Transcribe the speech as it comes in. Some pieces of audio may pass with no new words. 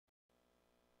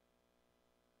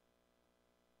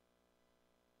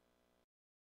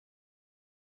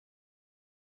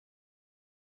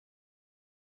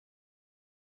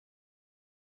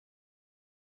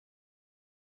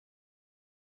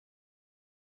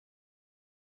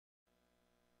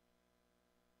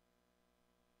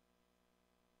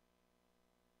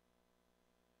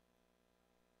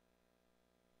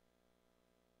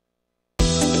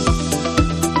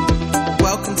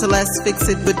welcome to Let's Fix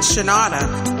It with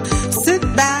Shanada. Sit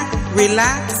back,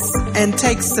 relax, and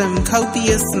take some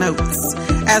copious notes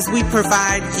as we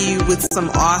provide you with some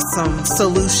awesome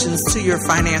solutions to your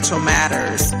financial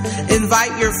matters.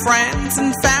 Invite your friends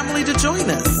and family to join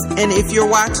us. And if you're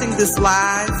watching this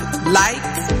live, like,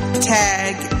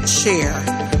 tag, share.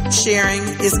 Sharing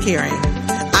is caring.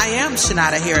 I am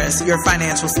Shanada Harris, your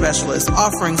financial specialist,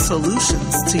 offering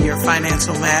solutions to your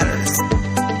financial matters.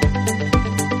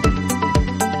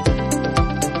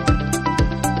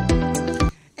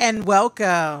 And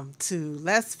welcome to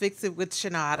Let's Fix It with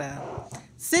Shanada.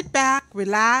 Sit back,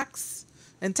 relax,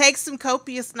 and take some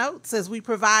copious notes as we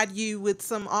provide you with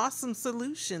some awesome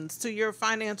solutions to your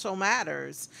financial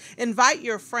matters. Invite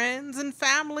your friends and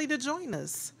family to join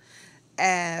us.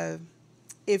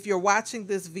 If you're watching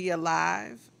this via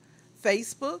live,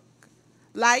 Facebook,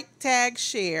 like, tag,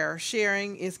 share.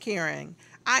 Sharing is caring.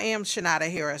 I am Shanada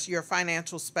Harris, your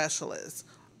financial specialist,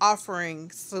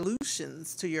 offering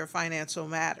solutions to your financial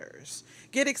matters.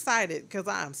 Get excited because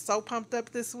I'm so pumped up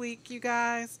this week, you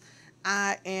guys.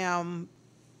 I am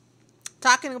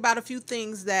talking about a few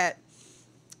things that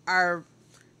are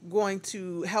going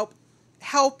to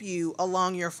help you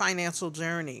along your financial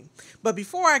journey. But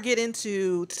before I get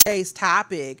into today's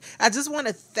topic, I just want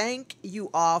to thank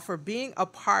you all for being a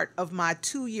part of my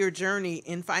 2-year journey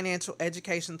in financial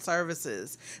education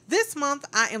services. This month,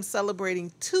 I am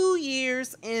celebrating 2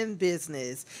 years in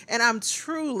business, and I'm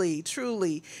truly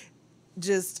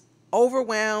just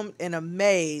overwhelmed and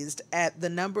amazed at the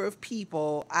number of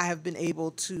people I have been able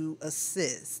to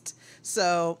assist.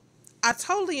 So I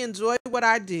totally enjoy what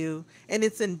I do, and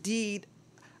it's indeed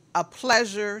a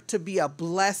pleasure to be a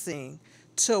blessing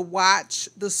to watch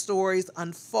the stories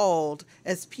unfold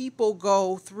as people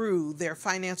go through their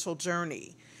financial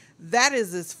journey. That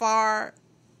is as far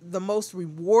the most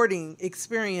rewarding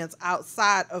experience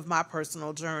outside of my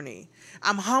personal journey.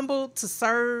 I'm humbled to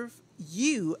serve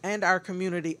you and our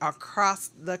community across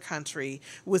the country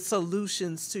with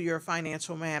solutions to your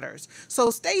financial matters.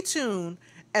 So stay tuned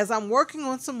as I'm working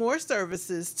on some more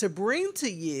services to bring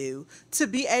to you to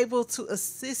be able to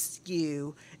assist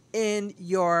you in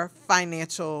your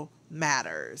financial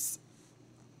matters.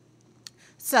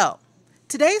 So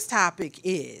today's topic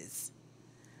is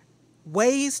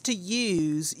ways to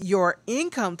use your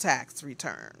income tax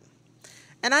return.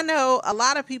 And I know a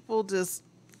lot of people just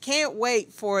can't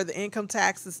wait for the income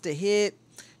taxes to hit,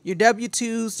 your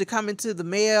W-2s to come into the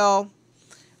mail,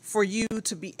 for you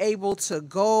to be able to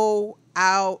go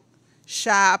out,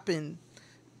 shop, and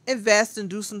invest and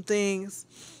do some things.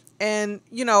 And,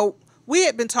 we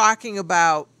had been talking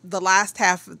about the last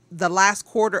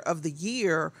quarter of the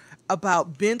year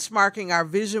about benchmarking our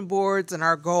vision boards and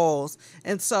our goals.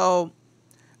 And so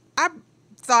I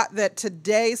thought that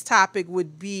today's topic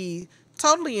would be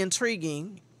totally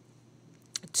intriguing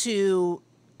to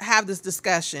have this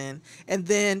discussion, and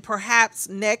then perhaps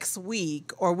next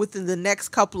week or within the next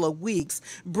couple of weeks,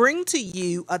 bring to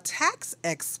you a tax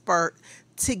expert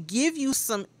to give you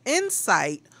some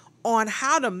insight on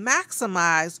how to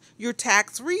maximize your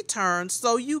tax return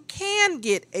so you can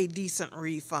get a decent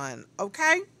refund.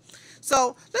 Okay?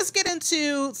 So let's get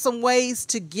into some ways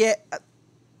to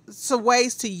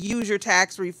use your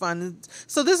tax refund.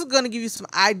 So this is going to give you some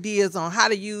ideas on how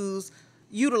to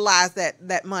utilize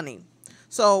that money.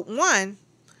 So one,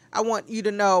 I want you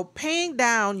to know, paying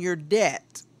down your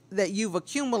debt that you've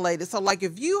accumulated. So like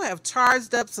if you have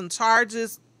charged up some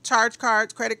charges, charge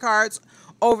cards, credit cards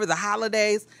over the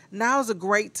holidays, now is a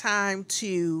great time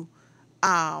to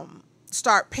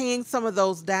start paying some of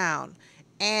those down.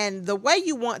 And the way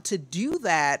you want to do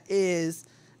that is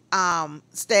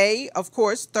stay, of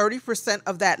course, 30%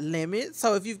 of that limit.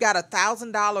 So if you've got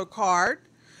 $1,000 card,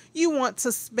 you want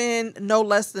to spend no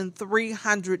less than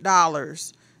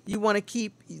 $300. You want to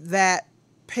keep that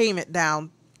payment down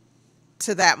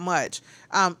to that much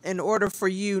in order for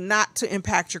you not to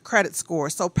impact your credit score.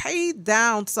 So pay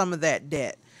down some of that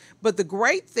debt. But the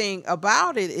great thing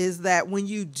about it is that when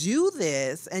you do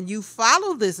this and you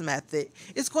follow this method,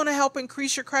 it's going to help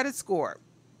increase your credit score.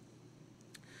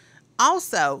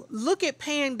 Also, look at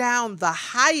paying down the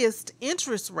highest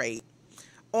interest rate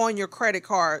on your credit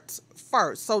cards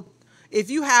first. So if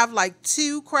you have like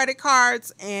 2 credit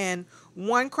cards and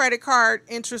one credit card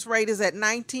interest rate is at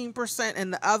 19%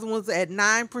 and the other one's at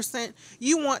 9%,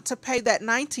 you want to pay that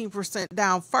 19%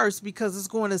 down first because it's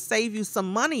going to save you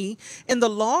some money in the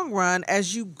long run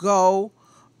as you go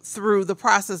through the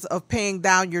process of paying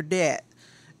down your debt.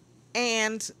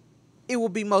 And it will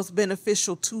be most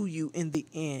beneficial to you in the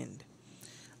end.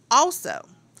 Also,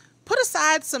 Put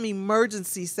aside some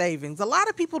emergency savings. A lot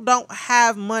of people don't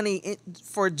have money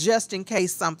for just in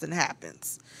case something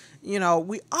happens.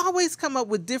 We always come up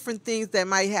with different things that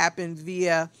might happen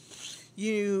via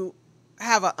you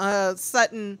have a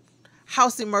sudden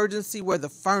house emergency where the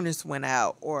furnace went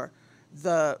out, or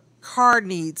the car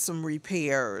needs some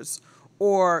repairs,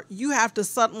 or you have to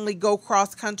suddenly go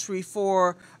cross country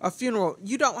for a funeral.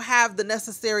 You don't have the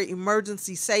necessary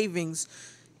emergency savings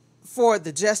for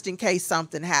the just in case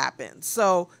something happens.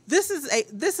 So this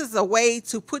is a way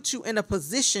to put you in a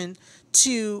position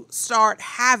to start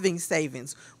having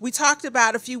savings. We talked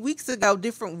about a few weeks ago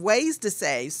different ways to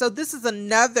save. So this is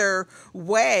another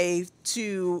way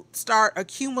to start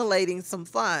accumulating some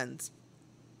funds.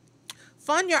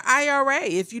 Fund your IRA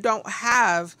if you don't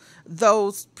have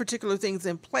those particular things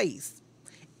in place.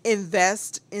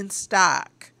 Invest in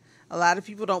stock. A lot of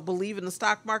people don't believe in the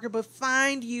stock market, but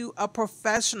find you a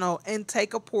professional and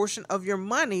take a portion of your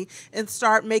money and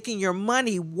start making your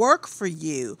money work for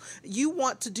you. You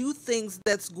want to do things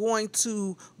that's going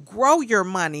to grow your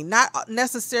money, not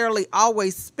necessarily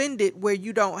always spend it where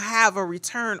you don't have a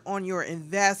return on your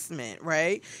investment,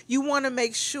 right? You want to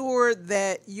make sure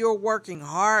that you're working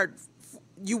hard.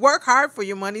 You work hard for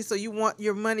your money, so you want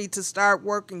your money to start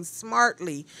working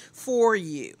smartly for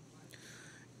you.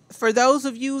 For those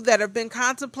of you that have been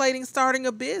contemplating starting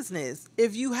a business,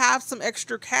 if you have some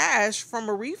extra cash from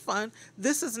a refund,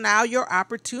 this is now your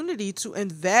opportunity to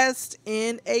invest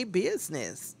in a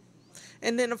business.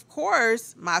 And then, of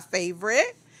course, my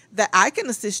favorite that I can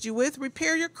assist you with,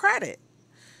 repair your credit.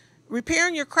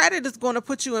 Repairing your credit is going to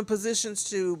put you in positions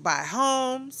to buy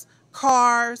homes,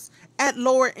 cars at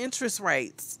lower interest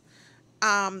rates.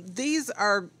 These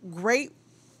are great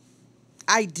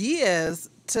ideas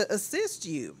to assist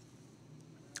you.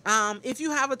 If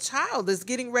you have a child that's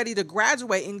getting ready to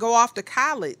graduate and go off to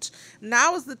college,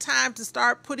 now is the time to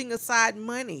start putting aside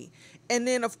money. And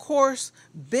then, of course,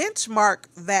 benchmark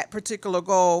that particular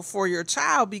goal for your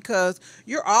child, because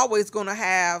you're always going to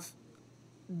have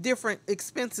different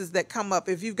expenses that come up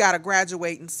if you've got a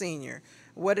graduating senior.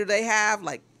 What do they have?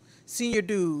 Like senior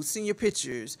dues, senior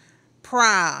pictures,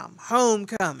 prom,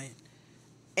 homecoming.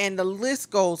 And the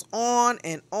list goes on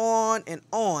and on and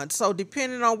on. So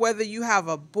depending on whether you have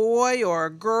a boy or a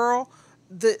girl,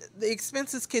 the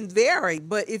expenses can vary.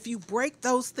 But if you break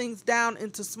those things down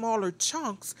into smaller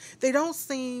chunks, they don't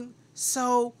seem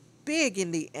so big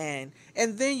in the end.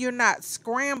 And then you're not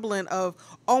scrambling of,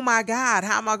 oh my God,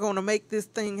 how am I going to make this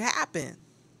thing happen?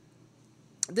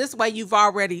 This way you've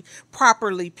already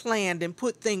properly planned and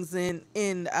put things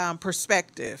in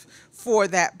perspective for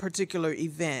that particular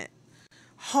event.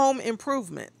 Home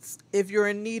improvements. If you're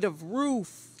in need of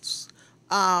roofs,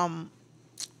 a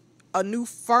new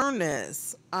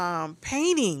furnace,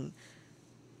 painting,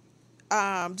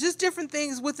 just different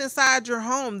things with inside your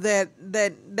home that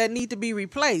need to be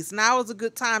replaced. Now is a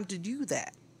good time to do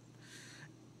that.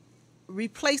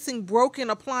 Replacing broken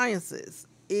appliances.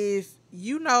 If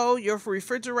you know your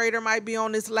refrigerator might be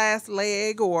on its last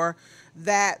leg, or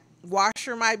that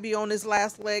washer might be on its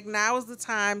last leg, now is the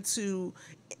time to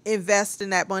invest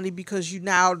in that money, because you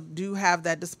now do have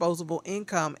that disposable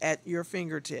income at your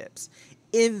fingertips.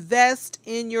 Invest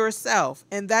in yourself.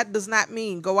 And that does not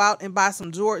mean go out and buy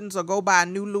some Jordans or go buy a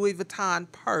new Louis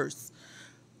Vuitton purse,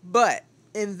 but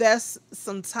invest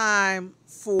some time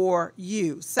for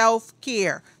you.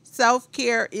 Self-care.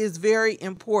 Self-care is very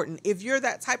important. If you're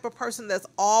that type of person that's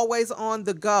always on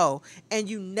the go and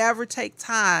you never take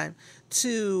time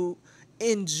to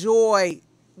enjoy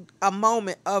a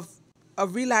moment of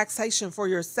relaxation for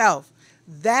yourself,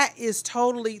 that is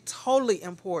totally, totally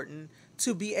important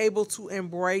to be able to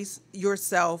embrace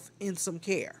yourself in some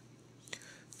care.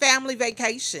 Family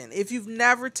vacation. If you've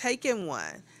never taken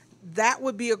one, that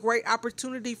would be a great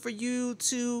opportunity for you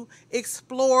to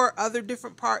explore other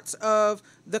different parts of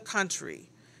the country,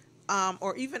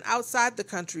 or even outside the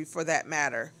country for that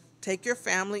matter. Take your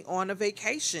family on a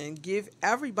vacation. Give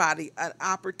everybody an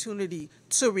opportunity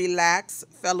to relax,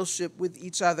 fellowship with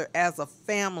each other as a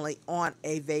family on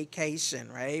a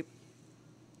vacation, right?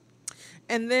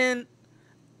 And then,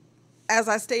 as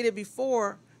I stated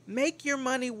before, make your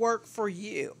money work for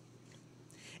you.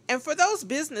 And for those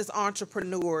business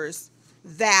entrepreneurs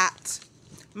that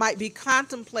might be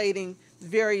contemplating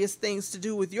various things to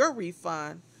do with your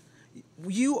refund,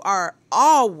 you are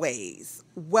always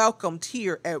welcomed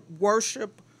here at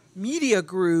Worship Media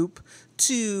Group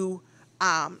to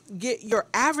get your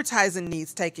advertising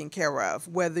needs taken care of.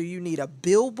 Whether you need a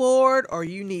billboard or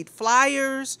you need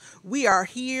flyers, we are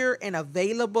here and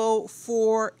available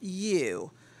for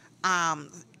you.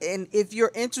 And if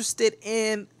you're interested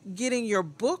in getting your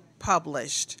book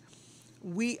published,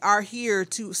 we are here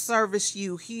to service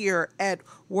you here at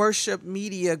Worship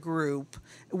Media Group,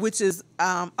 which is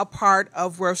a part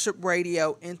of Worship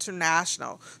Radio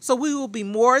International. So we will be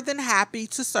more than happy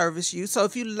to service you. So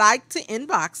if you'd like to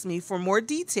inbox me for more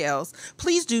details,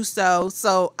 please do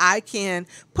so I can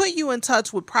put you in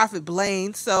touch with Prophet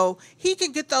Blaine so he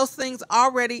can get those things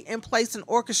already in place and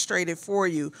orchestrated for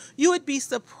you. You would be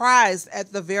surprised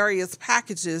at the various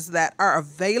packages that are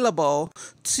available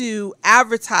to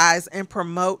advertise and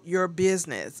promote your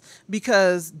business,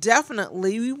 because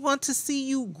definitely we want to see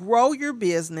you grow your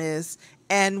business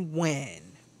and win.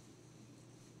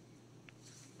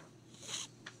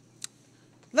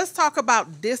 Let's talk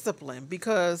about discipline,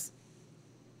 because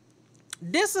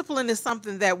discipline is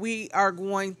something that we are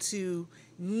going to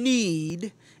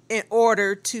need in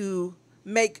order to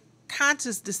make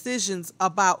conscious decisions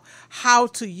about how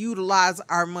to utilize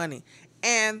our money.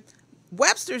 And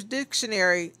Webster's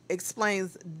Dictionary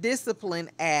explains discipline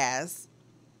as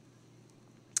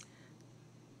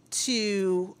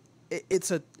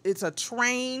it's a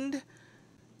trained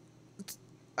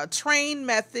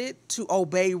method to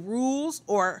obey rules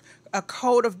or a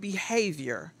code of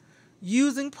behavior,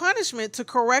 using punishment to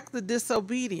correct the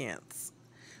disobedience.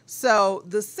 So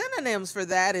the synonyms for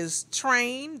that is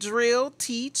train, drill,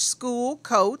 teach, school,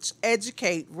 coach,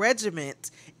 educate,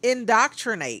 regiment,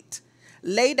 indoctrinate,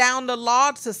 lay down the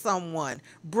law to someone,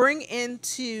 bring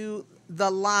into the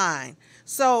line.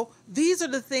 So these are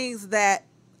the things that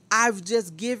I've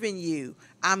just given you.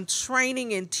 I'm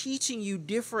training and teaching you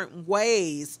different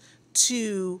ways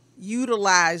to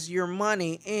utilize your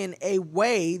money in a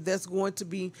way that's going to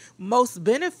be most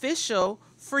beneficial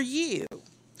for you.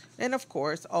 And of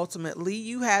course, ultimately,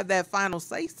 you have that final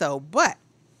say so, but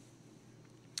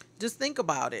just think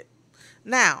about it.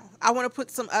 Now, I want to put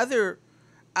some other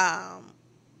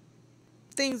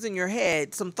things in your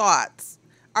head, some thoughts.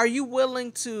 Are you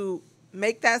willing to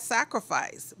make that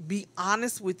sacrifice? Be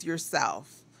honest with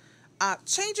yourself.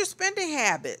 Change your spending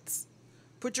habits.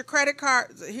 Put your credit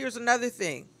cards. Here's another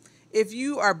thing. If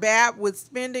you are bad with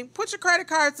spending, put your credit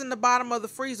cards in the bottom of the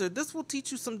freezer. This will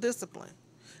teach you some discipline.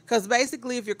 Because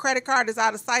basically, if your credit card is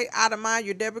out of sight, out of mind,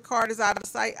 your debit card is out of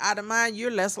sight, out of mind,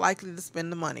 you're less likely to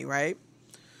spend the money, right?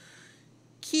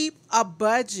 Keep a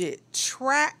budget.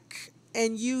 Track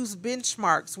and use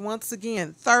benchmarks. Once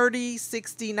again, 30,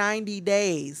 60, 90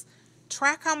 days.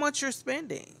 Track how much you're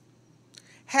spending.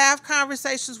 Have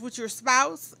conversations with your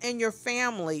spouse and your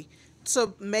family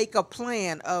to make a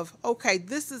plan of, okay,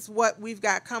 this is what we've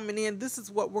got coming in. This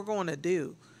is what we're going to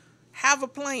do. Have a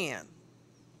plan.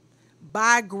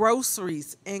 Buy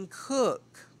groceries and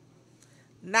cook.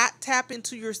 Not tap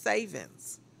into your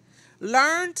savings.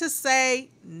 Learn to say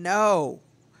no.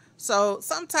 So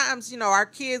sometimes, our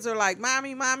kids are like,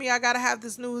 mommy, I got to have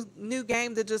this new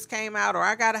game that just came out, or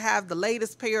I got to have the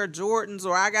latest pair of Jordans,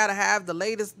 or I got to have the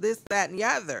latest this, that, and the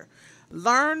other.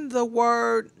 Learn the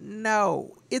word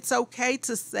no. It's okay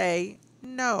to say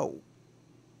no.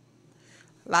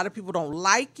 A lot of people don't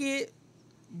like it,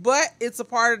 but it's a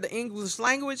part of the English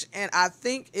language, and I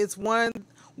think it's one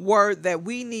word that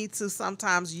we need to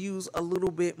sometimes use a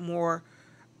little bit more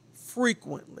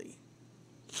frequently.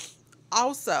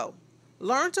 Also,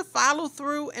 learn to follow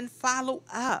through and follow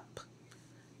up.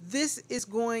 This is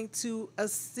going to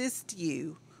assist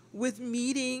you with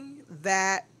meeting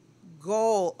that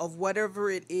goal of whatever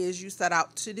it is you set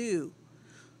out to do.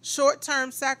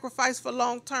 Short-term sacrifice for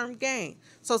long-term gain.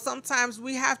 So sometimes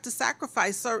we have to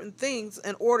sacrifice certain things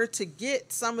in order to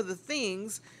get some of the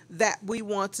things that we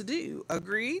want to do.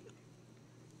 Agreed?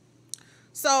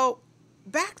 So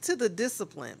back to the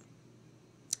discipline.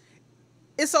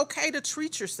 It's okay to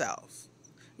treat yourself.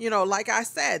 Like I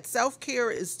said,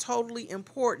 self-care is totally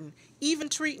important, even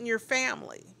treating your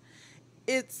family.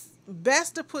 It's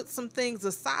best to put some things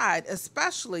aside,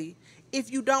 especially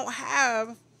if you don't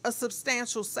have a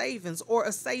substantial savings or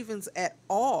a savings at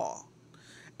all.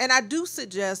 And I do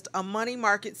suggest a money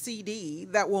market CD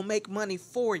that will make money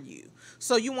for you.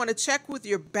 So you want to check with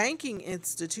your banking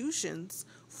institutions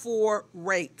for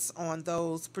rates on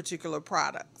those particular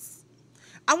products.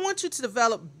 I want you to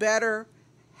develop better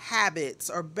habits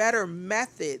or better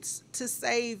methods to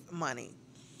save money,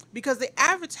 because the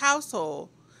average household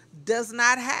does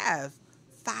not have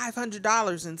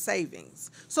 $500 in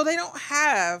savings. So they don't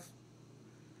have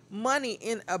money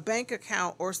in a bank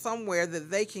account or somewhere that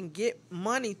they can get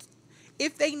money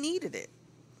if they needed it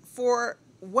for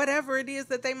whatever it is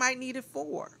that they might need it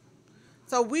for.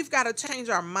 So we've got to change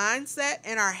our mindset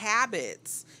and our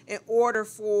habits in order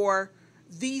for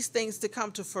these things to come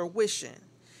to fruition.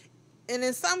 And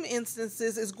in some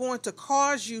instances, it's going to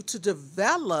cause you to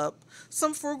develop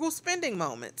some frugal spending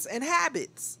moments and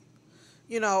habits.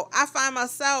 I find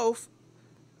myself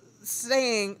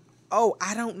saying, oh,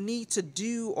 I don't need to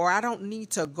do, or I don't need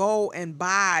to go and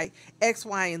buy X,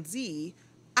 Y, and Z.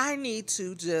 I need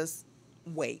to just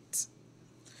wait.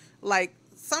 Like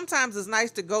sometimes it's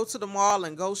nice to go to the mall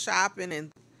and go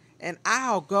shopping, and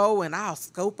I'll go and I'll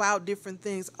scope out different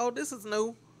things. Oh, this is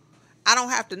new. I don't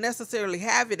have to necessarily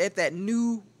have it at that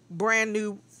new, brand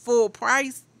new full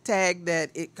price tag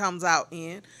that it comes out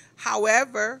in.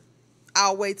 However,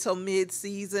 I'll wait till mid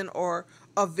season or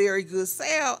a very good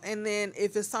sale. And then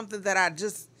if it's something that I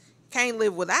just can't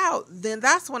live without, then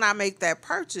that's when I make that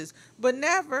purchase. But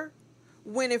never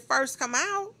when it first come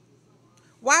out.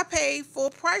 Why pay full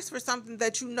price for something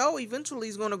that you know eventually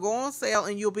is going to go on sale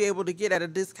and you'll be able to get at a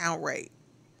discount rate?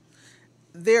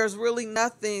 There's really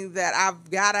nothing that I've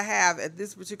got to have at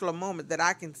this particular moment that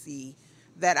I can see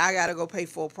that I got to go pay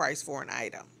full price for an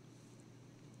item.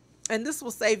 And this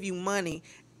will save you money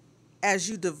as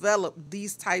you develop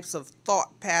these types of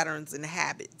thought patterns and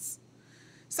habits.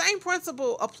 Same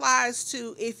principle applies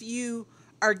to if you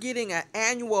are getting an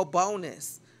annual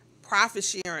bonus, profit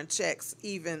sharing checks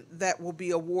even that will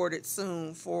be awarded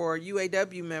soon for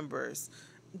UAW members.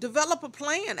 Develop a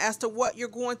plan as to what you're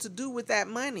going to do with that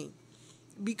money,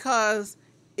 because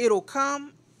it'll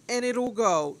come and it'll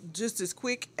go just as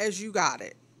quick as you got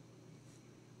it.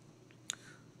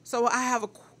 So I have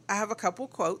a couple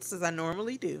quotes, as I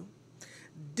normally do.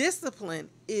 Discipline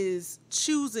is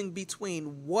choosing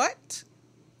between what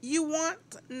you want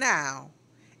now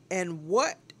and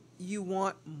what you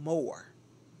want more.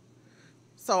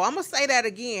 So I'm going to say that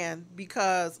again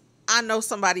because I know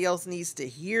somebody else needs to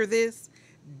hear this.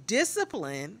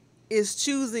 Discipline is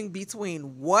choosing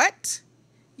between what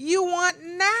you want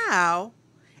now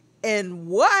and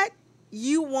what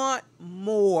you want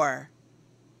more.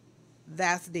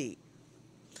 That's deep.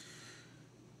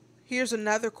 Here's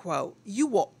another quote. You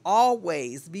will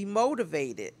always be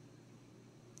motivated.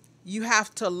 You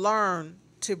have to learn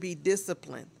to be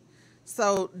disciplined.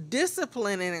 So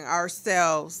disciplining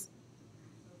ourselves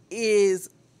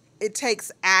it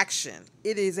takes action.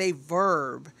 It is a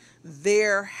verb.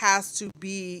 There has to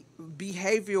be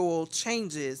behavioral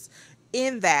changes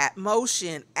in that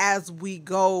motion as we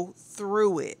go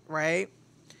through it, right?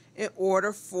 In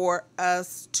order for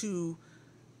us to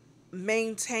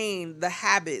maintain the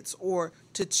habits or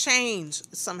to change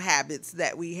some habits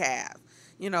that we have.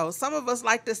 Some of us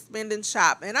like to spend and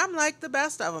shop, and I'm like the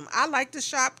best of them. I like to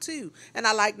shop too, and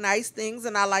I like nice things,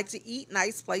 and I like to eat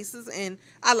nice places, and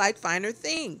I like finer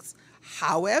things.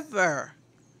 However,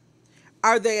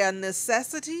 are they a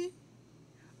necessity,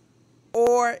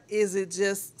 or is it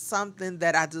just something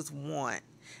that I just want?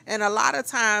 And a lot of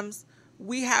times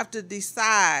we have to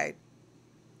decide,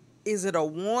 is it a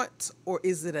want or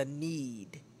is it a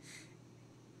need?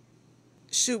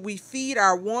 Should we feed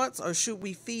our wants or should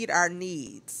we feed our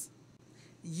needs?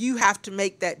 You have to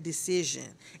make that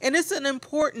decision. And it's an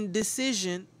important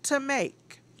decision to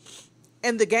make.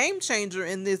 And the game changer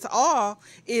in this all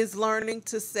is learning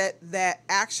to set that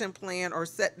action plan or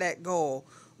set that goal.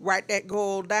 Write that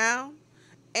goal down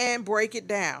and break it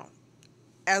down.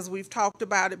 As we've talked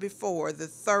about it before, the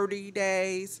 30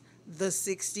 days, the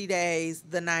 60 days,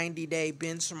 the 90-day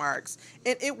benchmarks.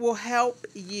 And it will help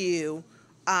you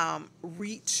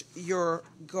reach your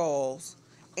goals,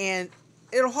 and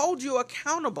it'll hold you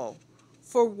accountable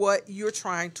for what you're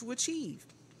trying to achieve.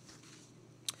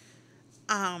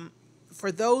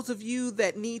 For those of you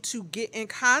that need to get in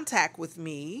contact with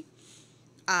me,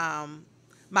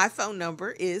 my phone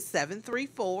number is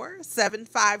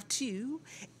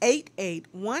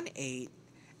 734-752-8818,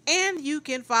 and you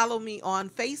can follow me on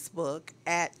Facebook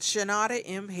at Shanada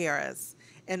M. Harris,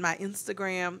 and my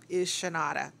Instagram is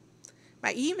Shanada.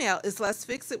 My email is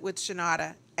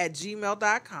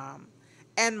letsfixitwithshanada@gmail.com,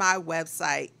 and my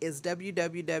website is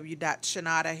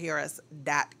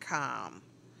www.shanadaharris.com.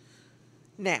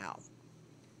 Now,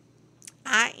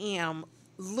 I am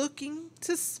looking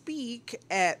to speak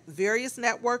at various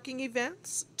networking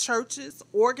events, churches,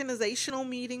 organizational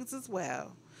meetings as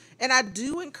well. And I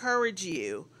do encourage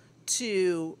you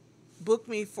to book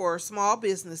me for small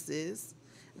businesses.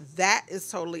 That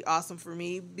is totally awesome for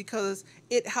me because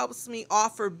it helps me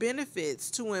offer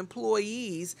benefits to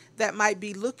employees that might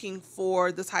be looking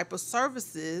for the type of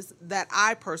services that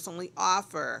I personally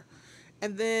offer.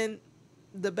 And then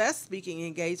the best speaking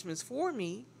engagements for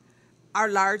me are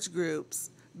large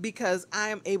groups because I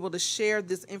am able to share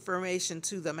this information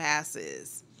to the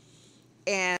masses.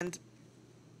 And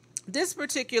this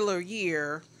particular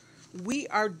year, we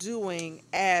are doing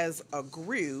as a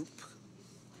group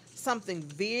something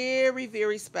very,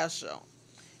 very special.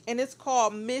 And it's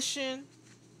called Mission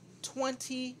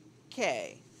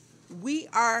 20K. We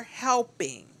are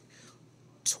helping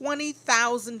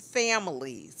 20,000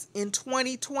 families in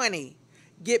 2020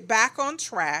 get back on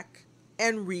track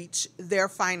and reach their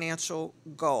financial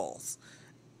goals.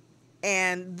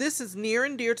 And this is near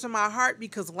and dear to my heart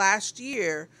because last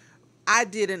year I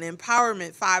did an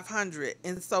Empowerment 500.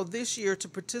 And so this year, to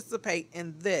participate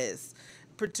in this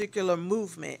particular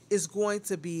movement is going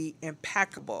to be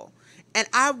impeccable. And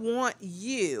I want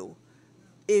you,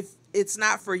 if it's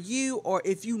not for you or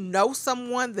if you know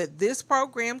someone that this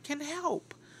program can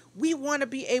help, we want to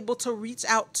be able to reach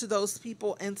out to those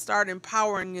people and start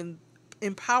empowering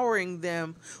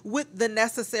them with the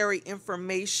necessary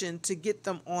information to get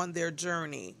them on their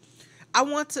journey. I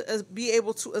want to be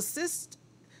able to assist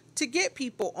to get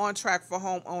people on track for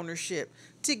home ownership,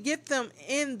 to get them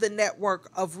in the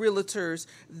network of realtors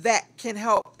that can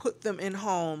help put them in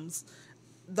homes,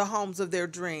 the homes of their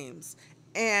dreams.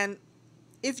 And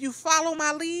if you follow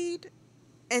my lead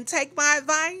and take my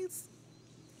advice,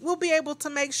 we'll be able to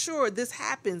make sure this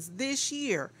happens this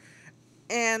year.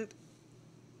 And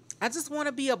I just want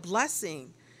to be a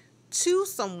blessing to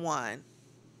someone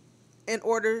in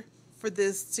order for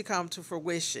this to come to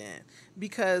fruition,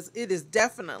 because it is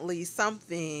definitely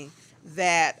something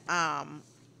that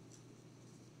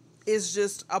is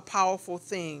just a powerful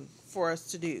thing for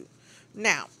us to do.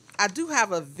 Now, I do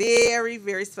have a very,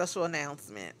 very special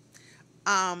announcement.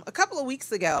 A couple of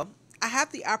weeks ago, I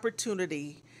had the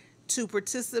opportunity to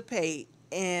participate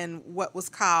in what was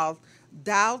called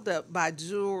Dialed Up by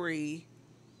Jewelry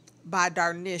by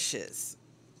Darnicious.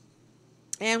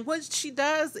 And what she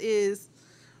does is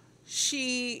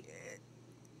she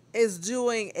is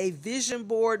doing a vision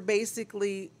board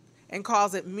basically and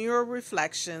calls it Mirror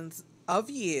Reflections of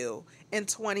You in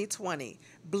 2020.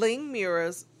 Bling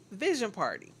Mirror's Vision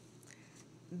Party.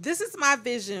 This is my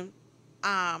vision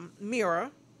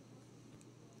mirror.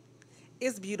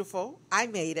 It's beautiful. I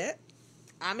made it.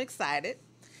 I'm excited.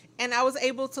 And I was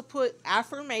able to put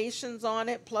affirmations on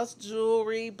it, plus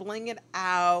jewelry, bling it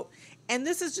out. And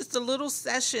this is just a little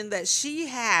session that she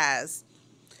has.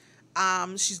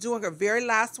 She's doing her very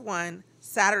last one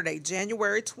Saturday,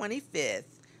 January 25th,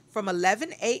 from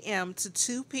 11 a.m. to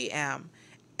 2 p.m.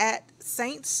 at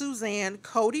St. Suzanne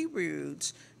Cody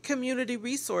Rouge Community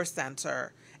Resource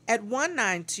Center at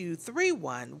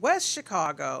 19231 West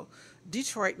Chicago,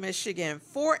 Detroit, Michigan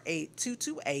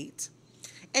 48228.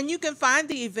 And you can find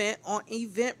the event on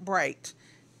Eventbrite.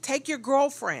 Take your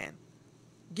girlfriend.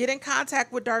 Get in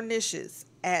contact with Darnicious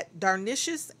at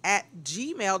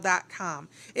darnicious@gmail.com.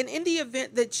 And in the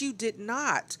event that you did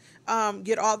not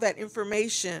get all that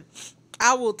information,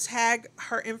 I will tag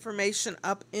her information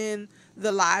up in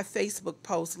the live Facebook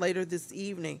post later this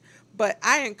evening. But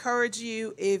I encourage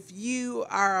you, if you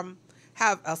have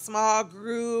a small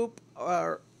group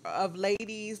or of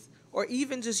ladies, or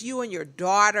even just you and your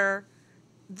daughter,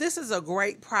 this is a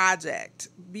great project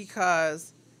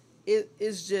because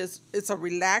it's a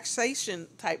relaxation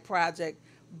type project,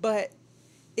 but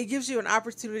it gives you an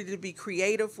opportunity to be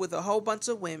creative with a whole bunch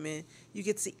of women. You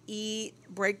get to eat,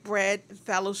 break bread, and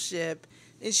fellowship,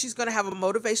 and she's going to have a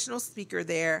motivational speaker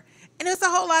there, and it's a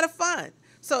whole lot of fun.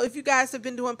 So if you guys have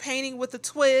been doing painting with a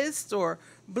twist or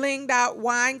blinged out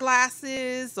wine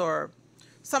glasses or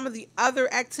some of the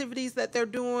other activities that they're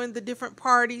doing, the different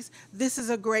parties, this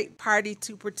is a great party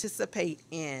to participate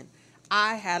in.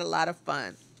 I had a lot of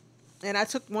fun. And I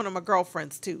took one of my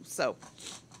girlfriends too. So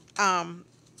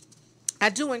I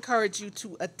do encourage you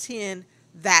to attend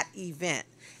that event.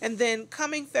 And then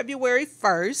coming February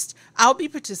 1st, I'll be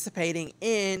participating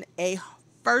in a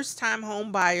first-time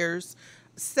home buyers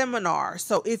seminar.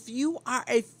 So if you are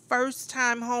a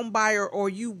first-time home buyer or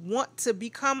you want to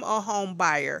become a home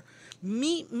buyer,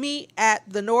 meet me at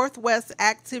the Northwest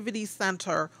Activity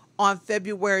Center on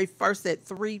February 1st at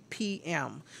 3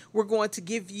 p.m. We're going to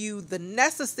give you the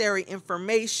necessary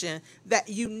information that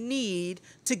you need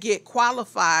to get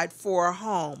qualified for a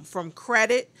home. From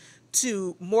credit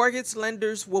to mortgage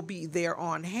lenders will be there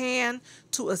on hand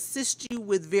to assist you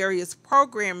with various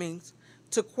programmings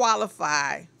to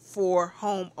qualify for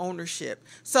home ownership.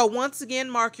 So once again,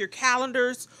 mark your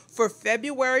calendars for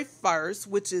February 1st,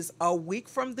 which is a week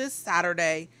from this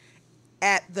Saturday,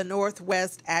 at the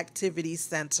Northwest Activity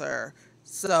Center.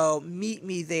 So meet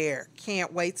me there.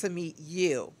 Can't wait to meet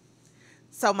you.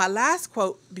 So my last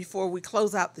quote before we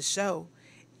close out the show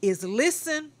is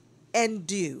listen and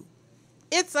do.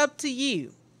 It's up to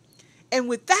you. And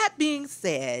with that being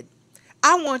said,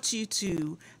 I want you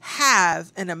to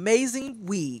have an amazing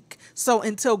week. So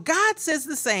until God says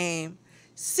the same,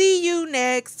 see you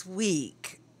next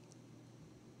week.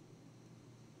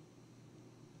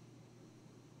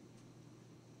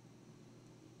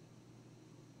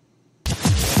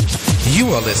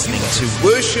 You are listening to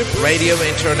Worship Radio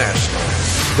International,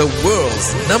 the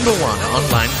world's #1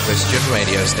 online Christian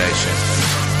radio station.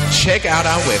 Check out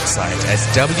our website at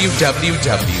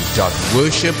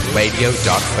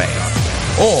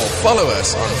www.worshipradio.faith or follow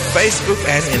us on Facebook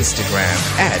and Instagram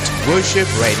at Worship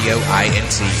Radio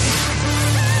INT.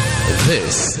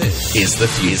 This is the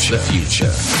future.